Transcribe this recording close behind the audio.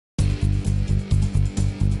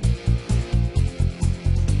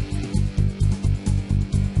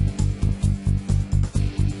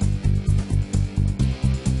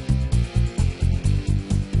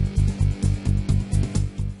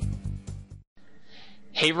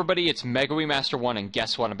Hey everybody, it's Megawii Master 1, and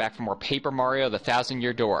guess what? I'm back for more Paper Mario: The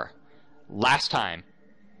Thousand-Year Door. Last time,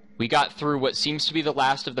 we got through what seems to be the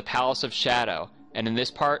last of the Palace of Shadow, and in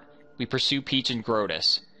this part, we pursue Peach and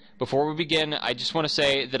Grodus. Before we begin, I just want to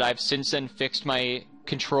say that I've since then fixed my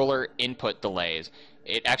controller input delays.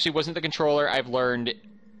 It actually wasn't the controller, I've learned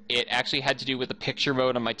it actually had to do with the picture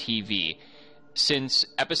mode on my TV. Since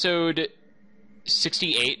episode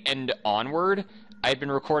 68 and onward, I had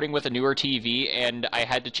been recording with a newer TV, and I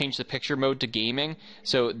had to change the picture mode to gaming,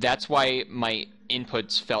 so that's why my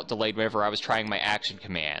inputs felt delayed whenever I was trying my action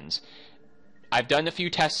commands. I've done a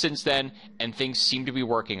few tests since then, and things seem to be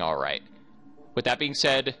working alright. With that being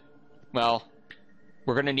said, well,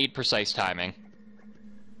 we're going to need precise timing.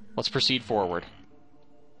 Let's proceed forward.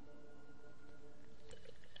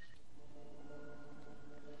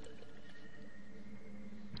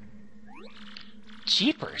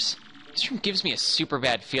 Jeepers! This room gives me a super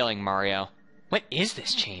bad feeling, Mario. What is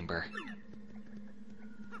this chamber?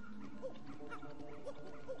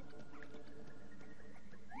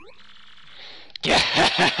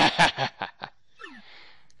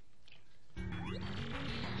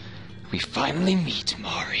 We finally meet,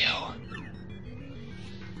 Mario.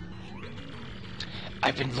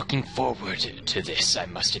 I've been looking forward to this, I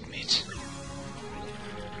must admit.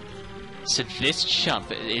 So this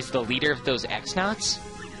chump is the leader of those X-Nauts?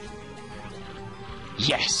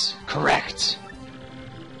 Yes, correct.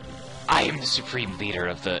 I am the supreme leader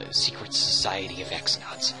of the secret society of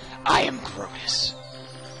X-Nauts. I am Grodus.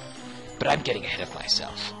 But I'm getting ahead of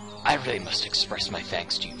myself. I really must express my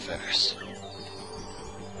thanks to you first.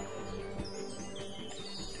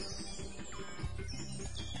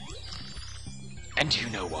 And do you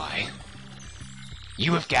know why?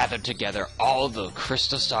 You have gathered together all the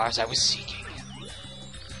crystal stars I was seeking.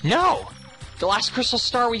 No! The last crystal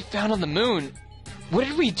star we found on the moon... What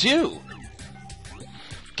did we do?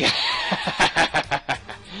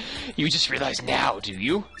 You just realize now, do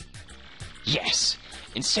you? Yes.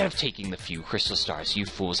 Instead of taking the few crystal stars you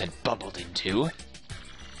fools had bubbled into,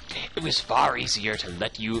 it was far easier to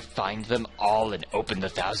let you find them all and open the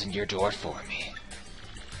Thousand-Year Door for me.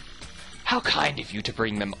 How kind of you to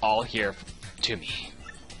bring them all here to me.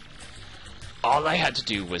 All I had to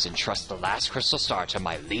do was entrust the last crystal star to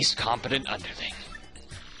my least competent underling.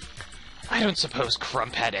 I don't suppose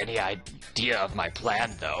Crump had any idea of my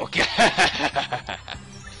plan, though.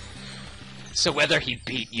 So whether he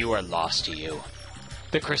beat you or lost to you,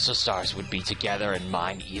 the crystal stars would be together in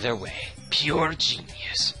mine either way. Pure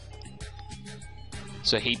genius.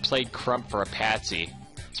 So he played Crump for a patsy.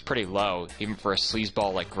 It's pretty low, even for a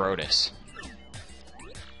sleazeball like Grodus.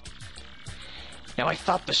 Now I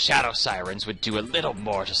thought the Shadow Sirens would do a little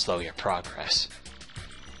more to slow your progress.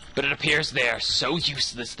 But it appears they are so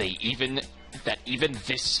useless that even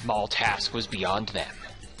this small task was beyond them.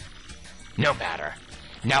 No matter.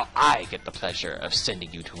 Now I get the pleasure of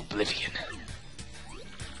sending you to oblivion.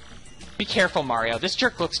 Be careful, Mario. This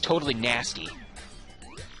jerk looks totally nasty.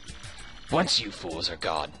 Once you fools are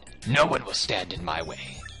gone, no one will stand in my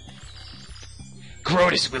way.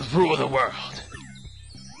 Grodus will rule the world.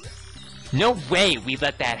 No way we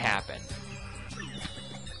let that happen.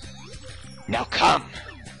 Now come!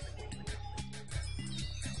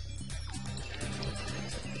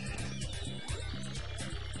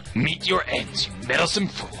 Meet your ends, you meddlesome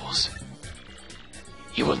fools.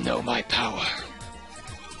 You will know my power.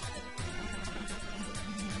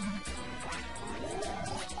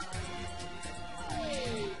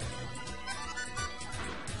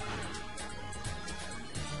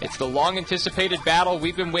 It's the long-anticipated battle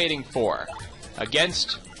we've been waiting for.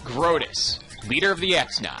 Against Grodus, leader of the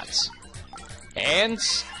X-Nauts. And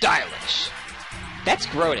Stylish. That's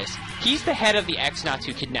Grodus. He's the head of the X-Nauts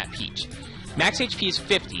who kidnapped Peach. Max HP is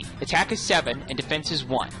 50, attack is 7, and defense is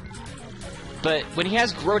 1. But when he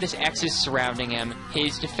has Grodus X's surrounding him,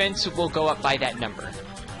 his defense will go up by that number.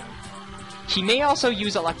 He may also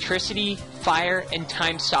use electricity, fire, and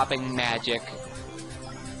time-stopping magic.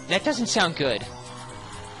 That doesn't sound good.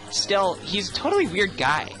 Still, he's a totally weird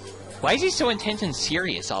guy. Why is he so intense and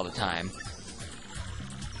serious all the time?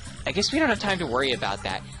 I guess we don't have time to worry about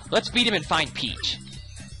that. Let's beat him and find Peach.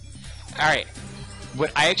 Alright. What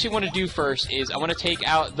I actually want to do first is I want to take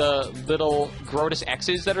out the little Grodus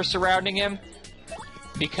X's that are surrounding him,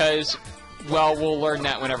 because, well, we'll learn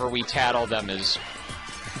that whenever we tattle them as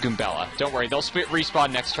Goombella. Don't worry, they'll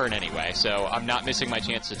respawn next turn anyway, so I'm not missing my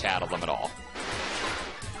chance to tattle them at all.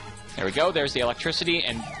 There we go, there's the electricity,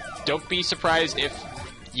 and don't be surprised if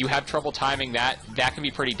you have trouble timing that. That can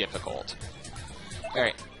be pretty difficult.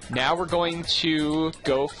 Alright, now we're going to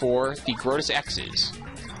go for the Grodus X's.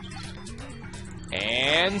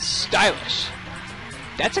 And Stylish.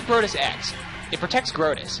 That's a Grodus X. It protects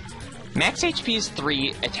Grodus. Max HP is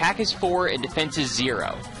 3, attack is 4, and defense is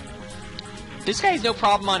 0. This guy has no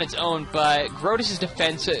problem on its own, but Grodus'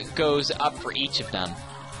 defense goes up for each of them.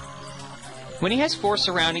 When he has force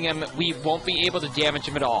surrounding him, we won't be able to damage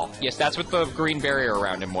him at all. Yes, that's what the green barrier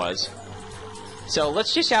around him was. So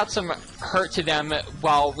let's dish out some hurt to them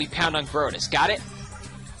while we pound on Grodus. Got it?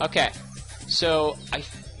 Okay. So I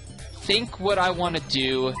think what I want to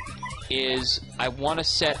do is I want to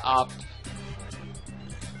set up...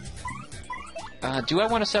 do I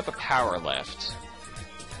want to set up a power lift?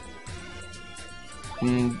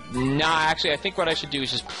 Nah, actually, I think what I should do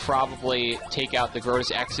is just probably take out the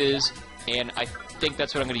Grodus X's, and I think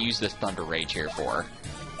that's what I'm going to use this Thunder Rage here for.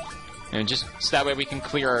 And just so that way we can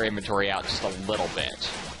clear our inventory out just a little bit.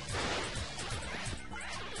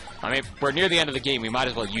 I mean, we're near the end of the game, we might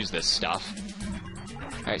as well use this stuff.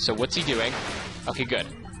 Alright, so what's he doing? Okay, good.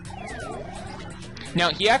 Now,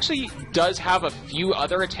 he actually does have a few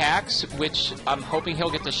other attacks, which I'm hoping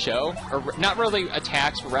he'll get to show. Or, not really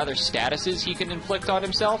attacks, but rather statuses he can inflict on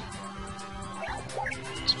himself.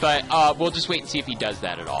 But, we'll just wait and see if he does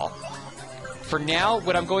that at all. For now,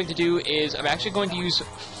 what I'm going to do is I'm actually going to use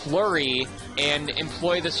Flurry and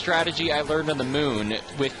employ the strategy I learned on the moon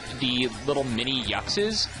with the little mini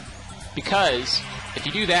Yuxes. Because, if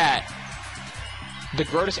you do that, the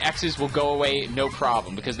Grodus X's will go away no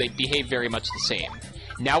problem, because they behave very much the same.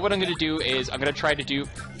 Now what I'm going to do is, I'm going to try to do...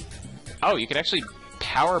 Oh, you can actually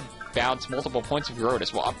power bounce multiple points of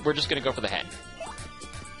Grodus. Well, we're just going to go for the head.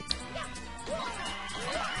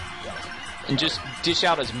 And just dish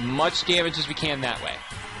out as much damage as we can that way.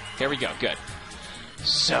 There we go, good.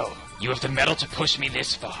 So, you have the metal to push me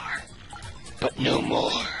this far, but no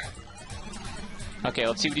more. Okay,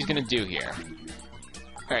 let's see what he's going to do here.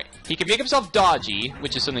 Alright, he can make himself dodgy,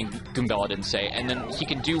 which is something Goombella didn't say, and then he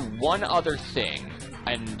can do one other thing.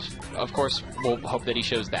 And, of course, we'll hope that he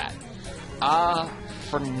shows that.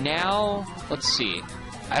 For now, let's see.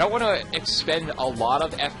 I don't want to expend a lot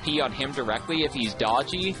of FP on him directly if he's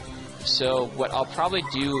dodgy, so what I'll probably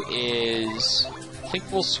do is... I think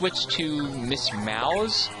we'll switch to Miss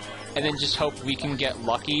Mouse, and then just hope we can get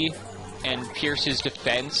lucky and pierce his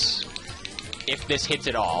defense if this hits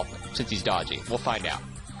at all, since he's dodgy. We'll find out.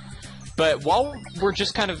 But while we're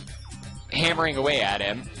just kind of hammering away at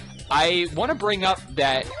him, I want to bring up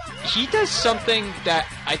that he does something that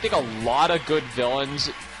I think a lot of good villains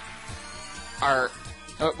are...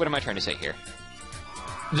 what am I trying to say here?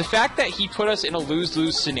 The fact that he put us in a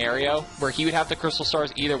lose-lose scenario where he would have the Crystal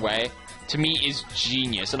Stars either way, to me is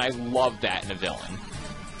genius, and I love that in a villain.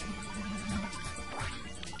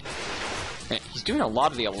 He's doing a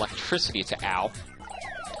lot of the electricity to Ow.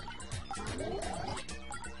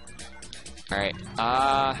 Alright,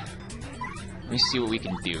 let me see what we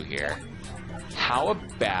can do here. How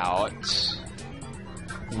about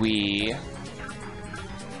we...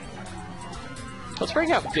 Let's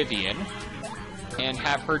bring out Vivian and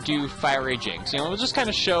have her do Fire Ray Jinx. You know, we'll just kind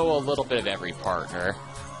of show a little bit of every partner.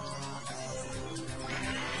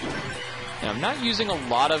 And I'm not using a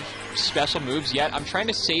lot of special moves yet. I'm trying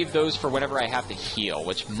to save those for whenever I have to heal,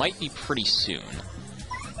 which might be pretty soon.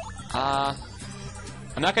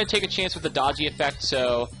 I'm not going to take a chance with the dodgy effect,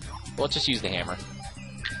 so let's just use the hammer.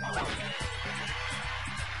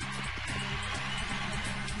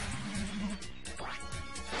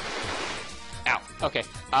 Ow. Okay.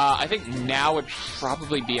 I think now would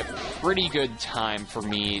probably be a pretty good time for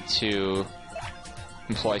me to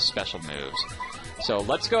employ special moves. So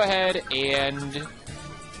let's go ahead and...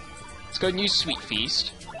 let's go and use Sweet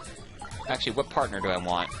Feast. Actually, what partner do I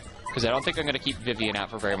want? Because I don't think I'm going to keep Vivian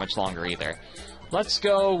out for very much longer either. Let's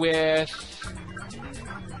go with...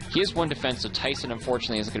 he has one defense, so Tyson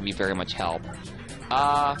unfortunately isn't going to be very much help.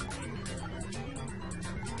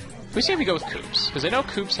 We say we go with Koops, because I know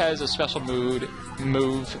Koops has a special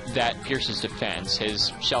move that pierces defense,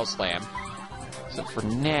 his Shell Slam. So for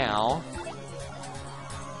now...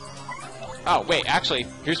 oh, wait, actually,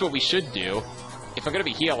 here's what we should do. If I'm going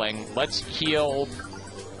to be healing, let's heal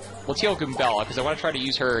Goombella, because I want to try to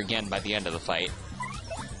use her again by the end of the fight.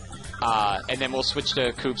 And then we'll switch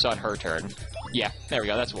to Koops on her turn. Yeah, there we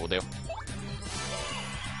go, that's what we'll do.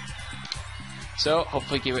 So,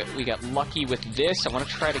 hopefully we get lucky with this. I want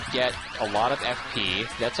to try to get a lot of FP.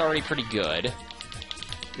 That's already pretty good.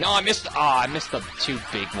 No, I missed the two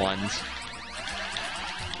big ones.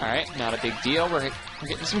 Alright, not a big deal. We're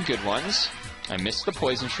getting some good ones. I missed the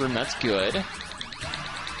Poison Shroom, that's good.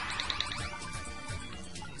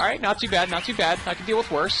 Alright, not too bad, not too bad. I can deal with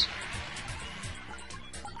worse.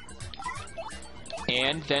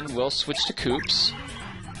 And then we'll switch to Koops.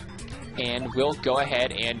 And we'll go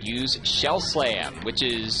ahead and use Shell Slam, which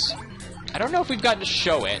is... I don't know if we've gotten to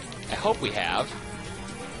show it. I hope we have.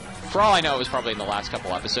 For all I know, it was probably in the last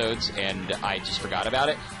couple episodes, and I just forgot about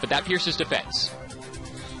it. But that pierces defense.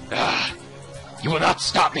 Ah, you will not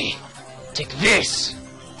stop me! Take this!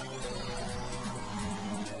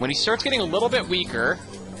 When he starts getting a little bit weaker,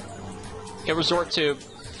 he'll resort to...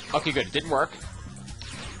 Okay, good. It didn't work.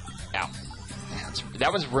 Ow.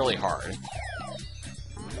 That was really hard.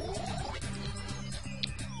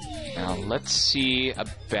 Now, let's see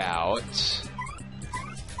about...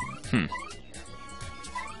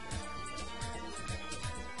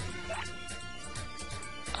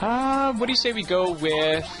 What do you say we go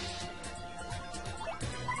with...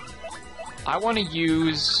 I want to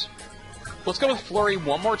use... Let's go with Flurry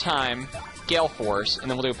one more time, Gale Force, and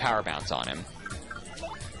then we'll do a Power Bounce on him.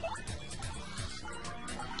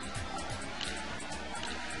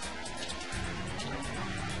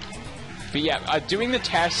 But yeah, doing the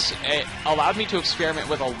tests, it allowed me to experiment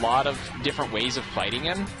with a lot of different ways of fighting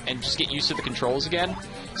him, and just get used to the controls again.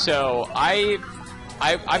 So, I'm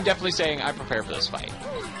definitely saying I'm prepared for this fight.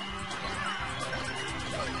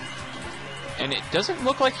 And it doesn't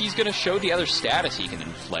look like he's going to show the other status he can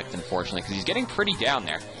inflict, unfortunately, because he's getting pretty down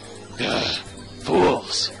there. Ugh,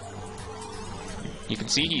 fools! You can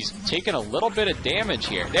see he's taking a little bit of damage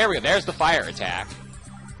here. There we go, there's the fire attack.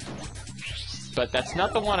 But that's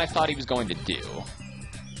not the one I thought he was going to do.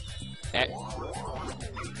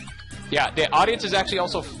 Yeah, the audience is actually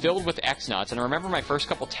also filled with X-Nauts, and I remember my first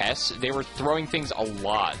couple tests, they were throwing things a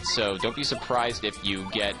lot, so don't be surprised if you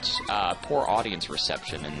get poor audience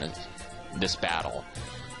reception in this battle.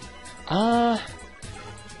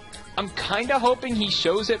 I'm kinda hoping he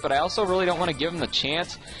shows it, but I also really don't want to give him the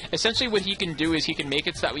chance. Essentially what he can do is he can make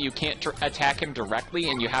it so that way you can't attack him directly,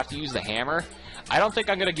 and you have to use the hammer. I don't think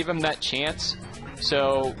I'm going to give him that chance.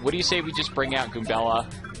 So, what do you say we just bring out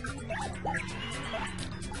Goombella?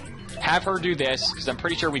 Have her do this, because I'm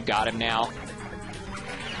pretty sure we've got him now.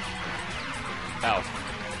 Oh.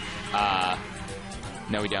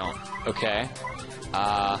 No we don't. Okay.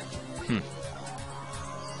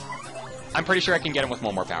 I'm pretty sure I can get him with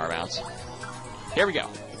one more Power Bounce. Here we go.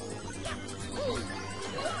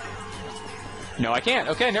 No, I can't.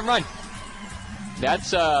 Okay, never mind.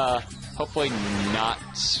 That's, hopefully not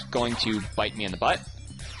going to bite me in the butt.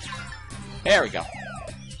 There we go.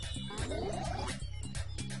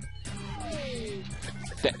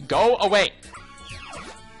 Go away!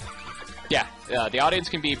 Yeah, the audience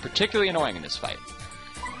can be particularly annoying in this fight.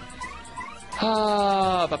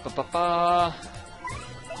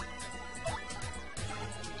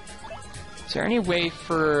 Is there any way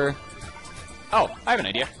for... Oh, I have an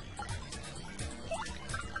idea.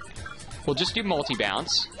 We'll just do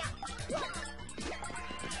multi-bounce.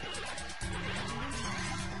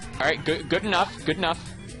 Alright, good enough, good enough.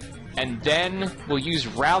 And then we'll use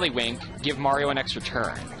Rally Wink, give Mario an extra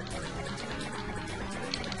turn.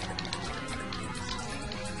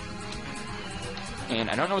 And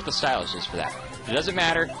I don't know what the stylus is for that. It doesn't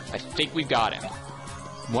matter, I think we've got him.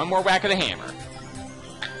 One more whack of the hammer.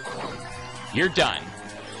 You're done.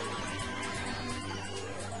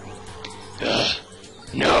 Ugh,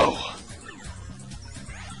 no!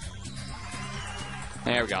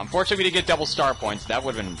 There we go. Unfortunately, we didn't get double star points. That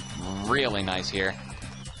would have been really nice here.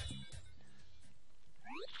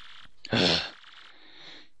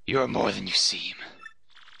 You are more than you seem.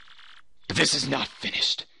 But this is not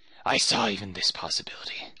finished. I saw even this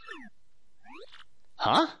possibility.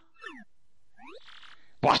 Huh?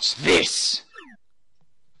 Watch this!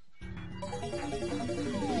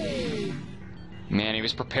 Man, he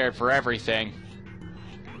was prepared for everything.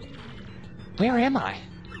 Where am I?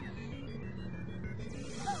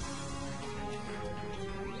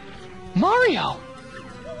 Mario!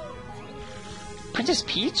 Princess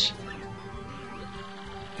Peach?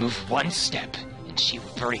 Move one step, and she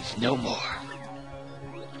will breathe no more.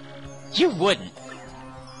 You wouldn't.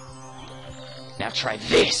 Now try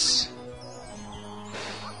this!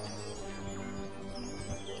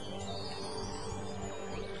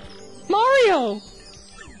 Mario!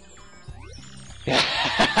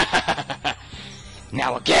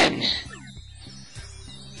 Now again!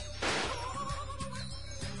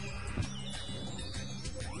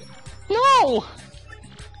 No!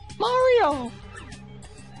 Mario!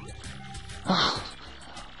 Oh,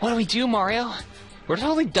 what do we do, Mario? We're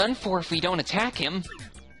totally done for if we don't attack him.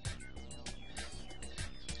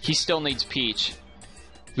 He still needs Peach.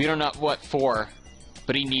 We don't know what for,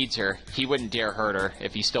 but he needs her. He wouldn't dare hurt her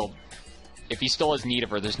if he still has need of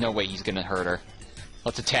her. There's no way he's gonna hurt her.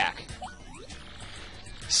 Let's attack.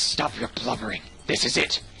 Stop your blubbering. This is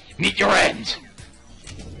it. Meet your end.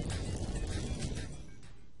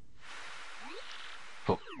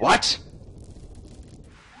 What?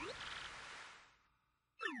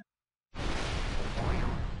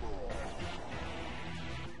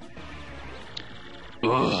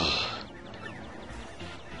 Ugh.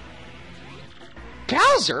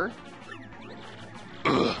 Bowser?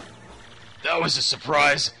 Ugh. That was a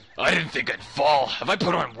surprise. I didn't think I'd fall. Have I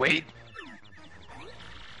put on weight?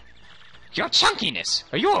 Your chunkiness.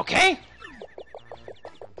 Are you okay?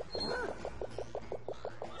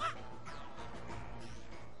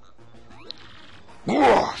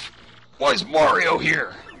 Woof! Why is Mario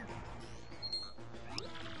here?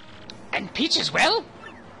 And Peach as well?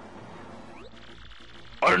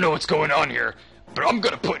 I don't know what's going on here, but I'm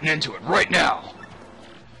gonna put an end to it right now.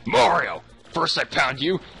 Mario! First I pound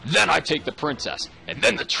you, then I take the princess, and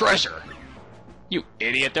then the treasure. You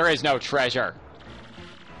idiot, there is no treasure.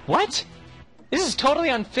 What? This is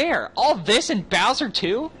totally unfair. All this and Bowser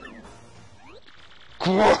too?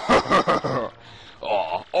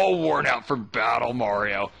 Oh, all worn out from battle,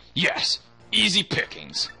 Mario. Yes, easy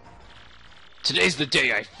pickings. Today's the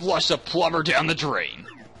day I flush the plumber down the drain.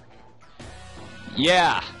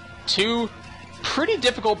 Yeah, 2 pretty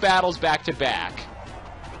difficult battles back to back.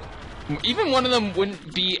 Even one of them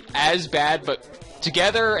wouldn't be as bad, but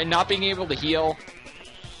together and not being able to heal.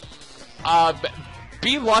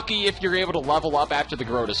 Be lucky if you're able to level up after the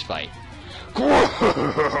Grodus fight.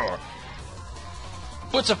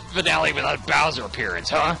 What's a finale without a Bowser appearance,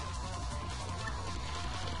 huh?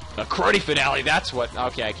 A cruddy finale, that's what...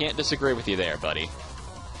 Okay, I can't disagree with you there, buddy.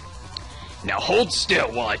 Now hold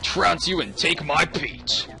still while I trounce you and take my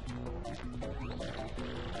Peach.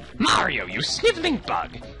 Mario, you sniveling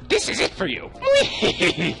bug! This is it for you!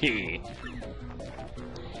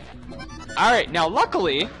 Alright, now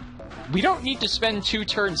luckily, we don't need to spend 2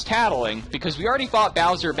 turns tattling, because we already fought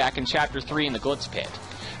Bowser back in Chapter 3 in the Glitz Pit.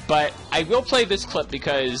 But I will play this clip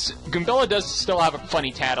because Goombilla does still have a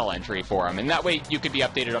funny tattle entry for him, and that way you could be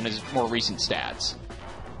updated on his more recent stats.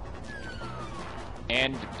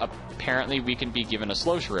 And apparently we can be given a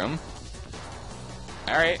slow shroom.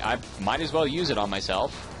 Alright, I might as well use it on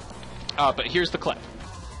myself. But here's the clip.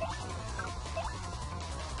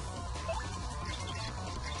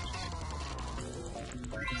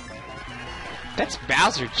 That's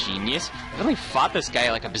Bowser, genius. I've only fought this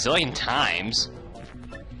guy like a bazillion times.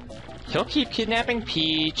 He'll keep kidnapping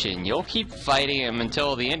Peach, and you'll keep fighting him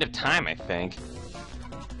until the end of time, I think.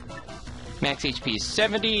 Max HP is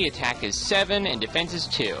 70, attack is 7, and defense is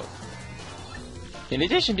 2. In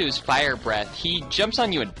addition to his fire breath, he jumps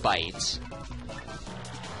on you and bites.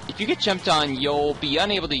 If you get jumped on, you'll be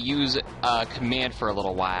unable to use a command for a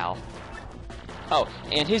little while. Oh,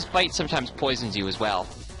 and his bite sometimes poisons you as well.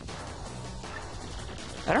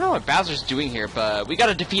 I don't know what Bowser's doing here, but we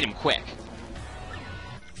gotta defeat him quick.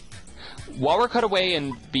 While we're cut away,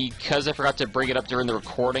 and because I forgot to bring it up during the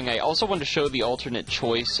recording, I also want to show the alternate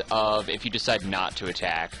choice of if you decide not to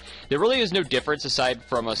attack. There really is no difference aside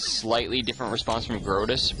from a slightly different response from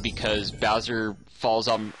Grodus, because Bowser falls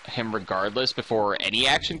on him regardless before any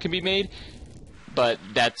action can be made, but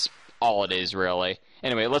that's all it is, really.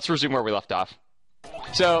 Anyway, let's resume where we left off.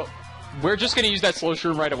 So, we're just going to use that slow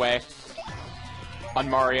shroom right away on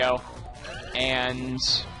Mario, and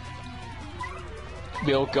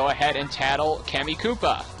we'll go ahead and tattle Kammy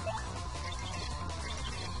Koopa.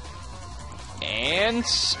 And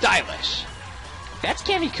stylish. That's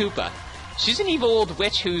Kammy Koopa. She's an evil old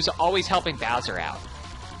witch who's always helping Bowser out.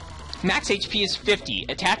 Max HP is 50,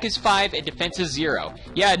 attack is 5, and defense is 0.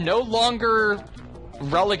 Yeah, no longer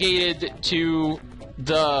relegated to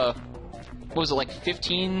the... what was it, like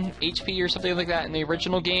 15 HP or something like that in the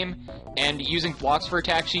original game? And using blocks for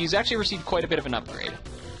attack, she's actually received quite a bit of an upgrade.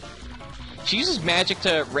 She uses magic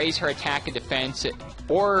to raise her attack and defense,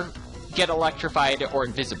 or get electrified or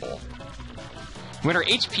invisible. When her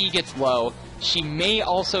HP gets low, she may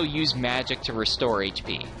also use magic to restore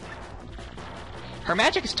HP. Her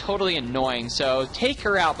magic is totally annoying, so take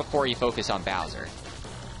her out before you focus on Bowser.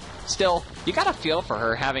 Still, you gotta feel for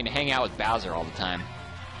her having to hang out with Bowser all the time.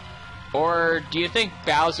 Or do you think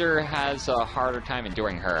Bowser has a harder time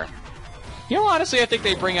enduring her? You know, honestly, I think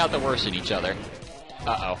they bring out the worst in each other.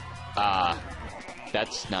 Uh-oh.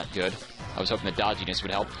 That's not good. I was hoping the dodginess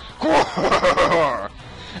would help.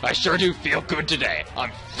 I sure do feel good today.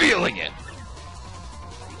 I'm feeling it.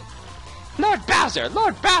 Lord Bowser!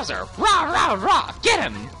 Lord Bowser! Rah, rah, rah! Get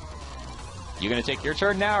him! You gonna take your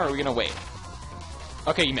turn now, or are we gonna wait?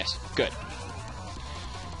 Okay, you missed. Good.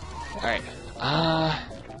 Alright.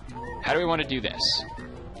 How do we want to do this?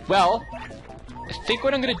 Well, I think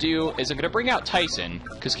what I'm going to do is I'm going to bring out Tyson,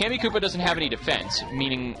 because Kammy Koopa doesn't have any defense,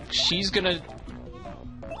 meaning she's going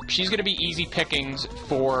to be easy pickings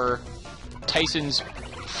for Tyson's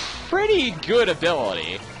pretty good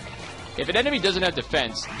ability. If an enemy doesn't have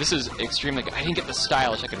defense, this is extremely good. I didn't get the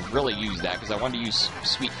stylish. I could really use that because I wanted to use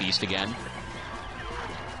Sweet Feast again.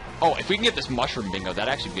 Oh, if we can get this Mushroom Bingo, that'd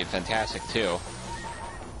actually be fantastic, too.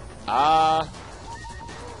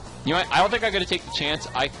 You know what? I don't think I'm going to take the chance.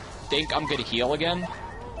 I think I'm going to heal again.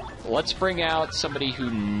 Let's bring out somebody who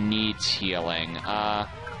needs healing.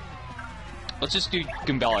 Let's just do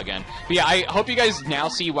Goombella again. But yeah, I hope you guys now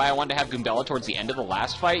see why I wanted to have Goombella towards the end of the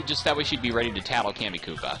last fight, just that way she'd be ready to tattle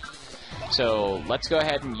Kamikoopa. So, let's go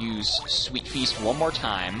ahead and use Sweet Feast one more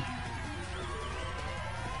time.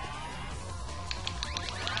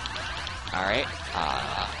 Alright,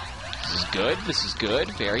 this is good, this is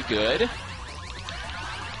good, very good.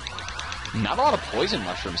 Not a lot of poison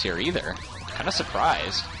mushrooms here either. Kind of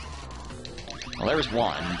surprised. Well, there's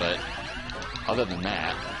one, but other than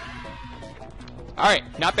that... Alright,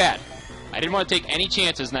 not bad. I didn't want to take any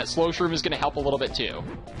chances, and that slow shroom is going to help a little bit too.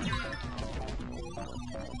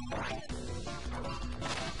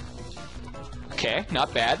 Okay,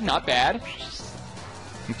 not bad, not bad.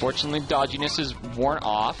 Unfortunately, dodginess is worn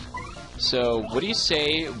off. So, what do you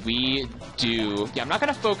say we do... Yeah, I'm not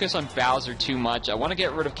going to focus on Bowser too much. I want to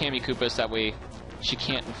get rid of Kamikoopa so that way she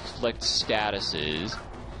can't inflict statuses.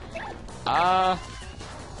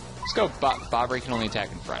 Let's go Bobbery can only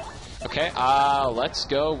attack in front. Okay, let's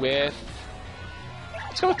go with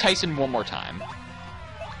Tyson one more time.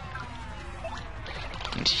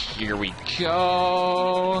 And here we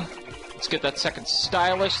go. Let's get that second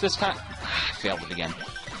stylish this time. I failed it again.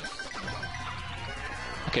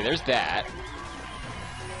 Okay, there's that.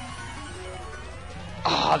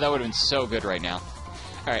 Oh, that would have been so good right now.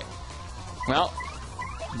 Alright. Well,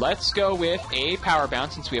 let's go with a Power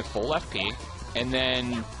Bounce since we have full FP. And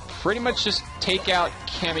then pretty much just take out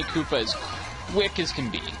Kamikoopa as quick as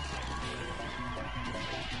can be.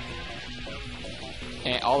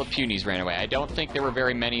 And all the Punies ran away. I don't think there were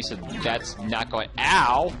very many, so that's not going...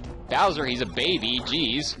 Ow! Bowser, he's a baby.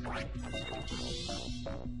 Jeez.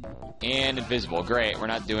 And invisible. Great. We're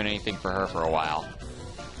not doing anything for her for a while.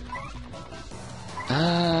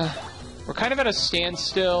 We're kind of at a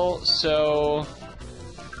standstill, so...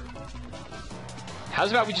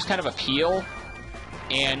 How's about we just kind of appeal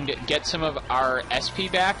and get some of our SP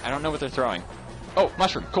back? I don't know what they're throwing. Oh,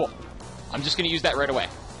 Mushroom. Cool. I'm just going to use that right away.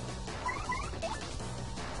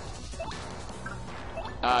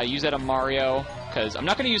 Use that on Mario, because I'm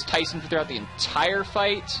not going to use Tyson throughout the entire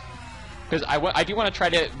fight, because I do want to try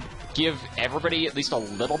to give everybody at least a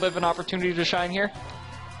little bit of an opportunity to shine here.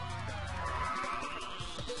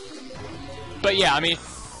 But yeah, I mean,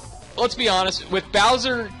 let's be honest, with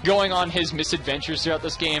Bowser going on his misadventures throughout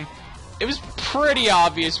this game, it was pretty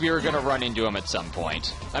obvious we were going to run into him at some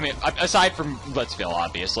point. I mean, aside from Blitzville,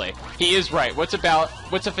 obviously. He is right. What's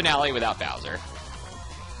a finale without Bowser?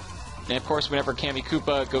 And of course, whenever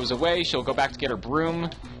Kamikoopa goes away, she'll go back to get her broom,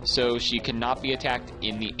 so she cannot be attacked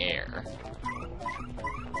in the air.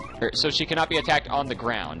 So she cannot be attacked on the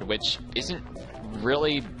ground, which isn't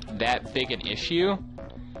really that big an issue.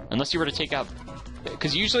 Unless you were to take out...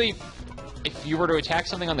 Because usually, if you were to attack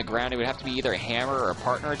something on the ground, it would have to be either a hammer or a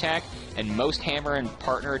partner attack, and most hammer and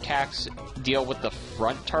partner attacks deal with the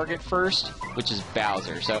front target first, which is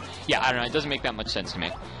Bowser. So, yeah, I don't know, it doesn't make that much sense to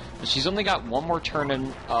me. But she's only got one more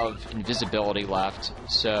turn of invisibility left,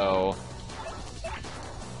 so...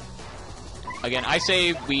 Again, I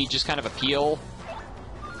say we just kind of appeal,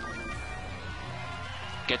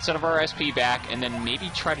 get some of our SP back, and then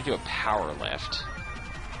maybe try to do a power lift.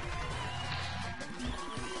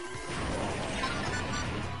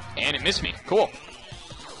 And it missed me. Cool.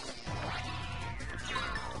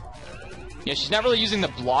 Yeah, she's not really using the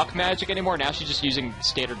block magic anymore. Now she's just using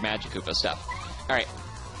standard Magikoopa stuff. Alright.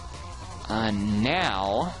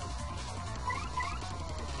 Now...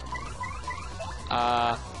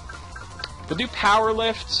 we'll do Power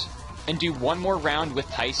Lift and do one more round with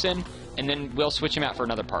Tyson, and then we'll switch him out for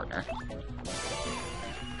another partner.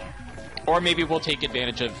 Or maybe we'll take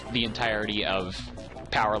advantage of the entirety of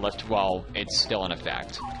Power Lift while it's still in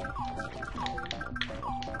effect.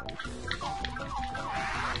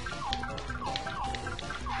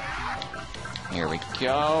 Here we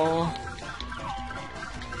go.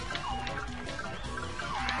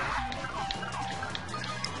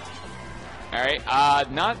 Alright,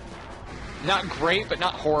 not great, but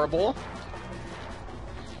not horrible.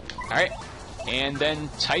 Alright, and then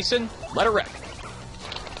Tyson, let her rip.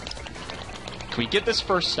 Can we get this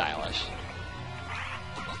first stylish?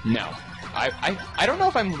 No. I don't know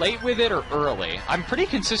if I'm late with it or early. I'm pretty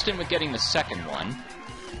consistent with getting the second one.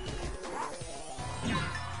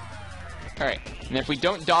 Alright. And if we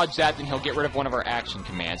don't dodge that, then he'll get rid of one of our action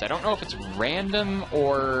commands. I don't know if it's random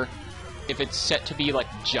or if it's set to be, like,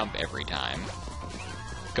 jump every time.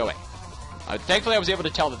 Go away. Thankfully, I was able to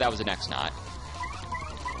tell that that was an X-Naut.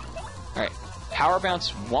 Alright. Power bounce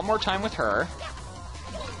one more time with her.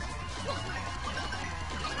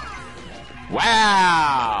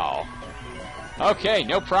 Wow! Okay,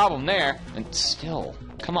 no problem there. And still,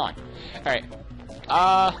 come on. Alright.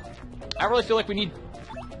 I really feel like we need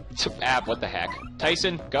to... what the heck.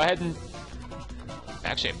 Tyson, go ahead and...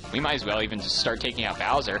 Actually, we might as well even just start taking out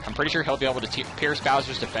Bowser. I'm pretty sure he'll be able to pierce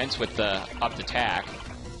Bowser's defense with the upped attack.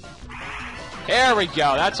 There we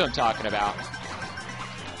go, that's what I'm talking about.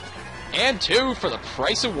 And 2 for the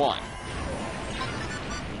price of 1.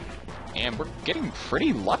 And we're getting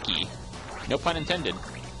pretty lucky. No pun intended.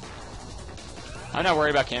 I'm not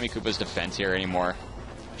worried about Kamikoopa's defense here anymore.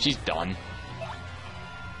 She's done.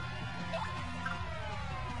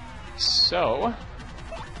 So,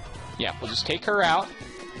 yeah, we'll just take her out.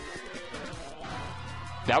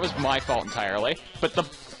 That was my fault entirely. But the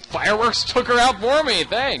fireworks took her out for me,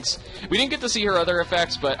 thanks! We didn't get to see her other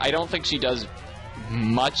effects, but I don't think she does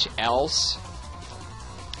much else.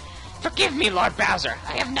 Forgive me, Lord Bowser,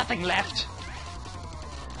 I have nothing left.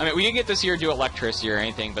 I mean, we didn't get to see her do electricity or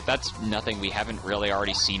anything, but that's nothing we haven't really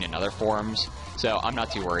already seen in other forms, so I'm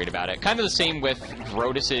not too worried about it. Kind of the same with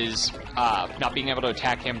Grodus's not being able to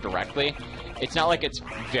attack him directly. It's not like it's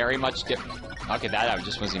very much Okay, that I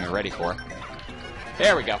just wasn't even ready for.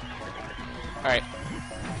 There we go. Alright.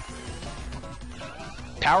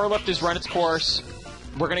 Power Lift has run its course.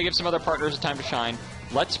 We're going to give some other partners a time to shine.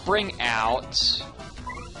 Let's bring out...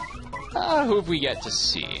 who have we yet to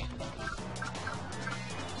see?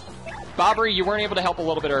 Bobbery, you weren't able to help a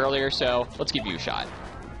little bit earlier, so let's give you a shot.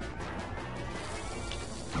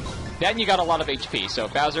 Then you got a lot of HP, so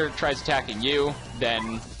if Bowser tries attacking you,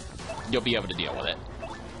 then you'll be able to deal with it.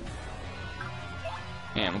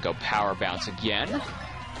 And we'll go Power Bounce again.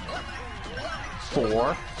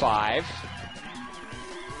 4, 5...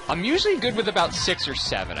 I'm usually good with about 6 or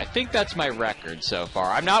 7. I think that's my record so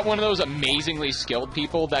far. I'm not one of those amazingly skilled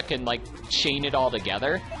people that can, like, chain it all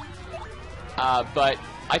together. But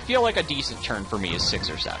I feel like a decent turn for me is 6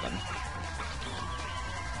 or 7.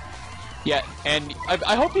 Yeah, and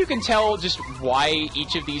I hope you can tell just why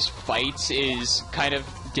each of these fights is kind of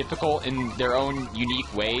difficult in their own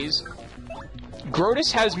unique ways.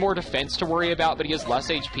 Grodus has more defense to worry about, but he has less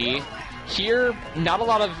HP. Here, not a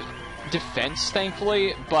lot of defense,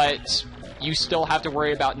 thankfully, but you still have to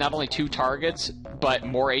worry about not only 2 targets, but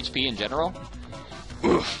more HP in general.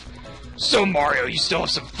 Oof. So, Mario, you still have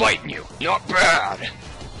some fight in you. Not bad.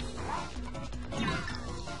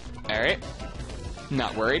 Alright.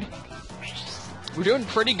 Not worried. We're doing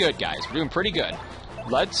pretty good, guys. We're doing pretty good.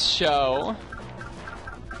 Let's show...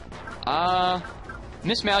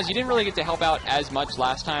 Miss Mouse, you didn't really get to help out as much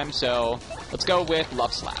last time, so let's go with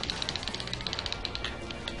Love Slap.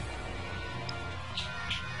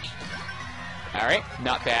 Alright,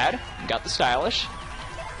 not bad. Got the stylish.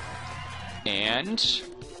 And...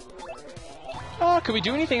 could we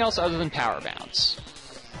do anything else other than Power Bounce?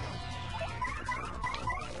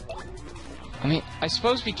 I mean, I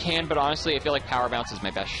suppose we can, but honestly, I feel like Power Bounce is my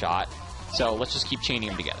best shot. So let's just keep chaining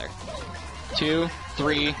them together. 2,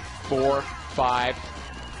 3, 4, 5.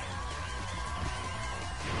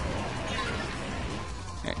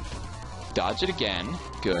 Alright. Dodge it again.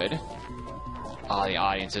 Good. Oh, the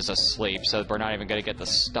audience is asleep, so we're not even going to get the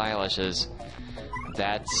stylishes.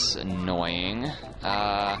 That's annoying.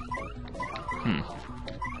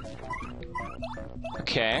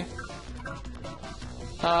 Okay.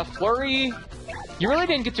 Flurry... You really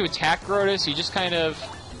didn't get to attack Grodus, you just kind of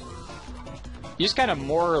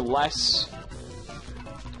more or less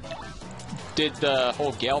did the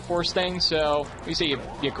whole Gale Force thing, so we say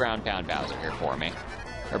you ground pound Bowser here for me.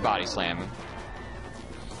 Or body slam him.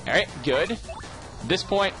 Alright, good. At this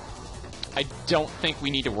point, I don't think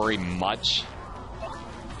we need to worry much.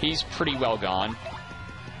 He's pretty well gone.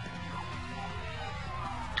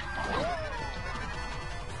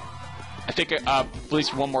 I think at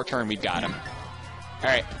least one more turn we've got him.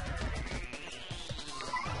 Alright.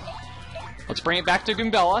 Let's bring it back to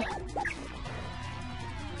Goombella.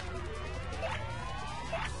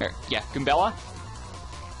 Yeah, Goombella.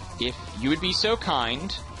 If you would be so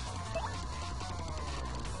kind.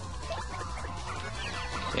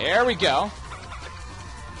 There we go.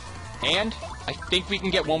 And I think we can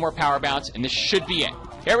get one more Power Bounce, and this should be it.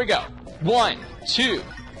 Here we go. 1, 2,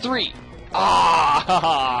 3.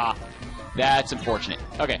 Ah! That's unfortunate.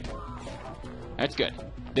 Okay. That's good.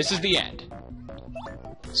 This is the end.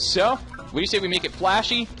 So, what do you say we make it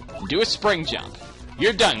flashy? Do a spring jump.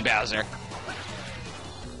 You're done, Bowser.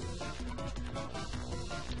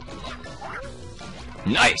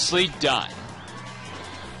 Nicely done.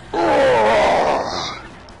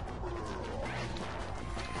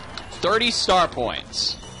 30 star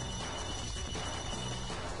points.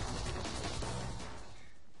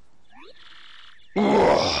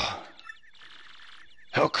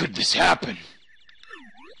 How could this happen?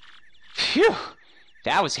 Phew,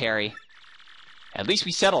 that was hairy. At least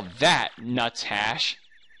we settled that, nuts hash.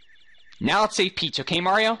 Now let's save Peach, okay,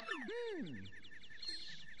 Mario?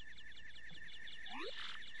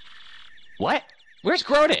 What? Where's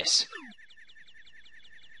Grodus?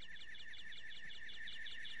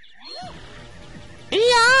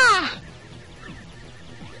 Yeah!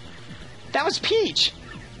 That was Peach!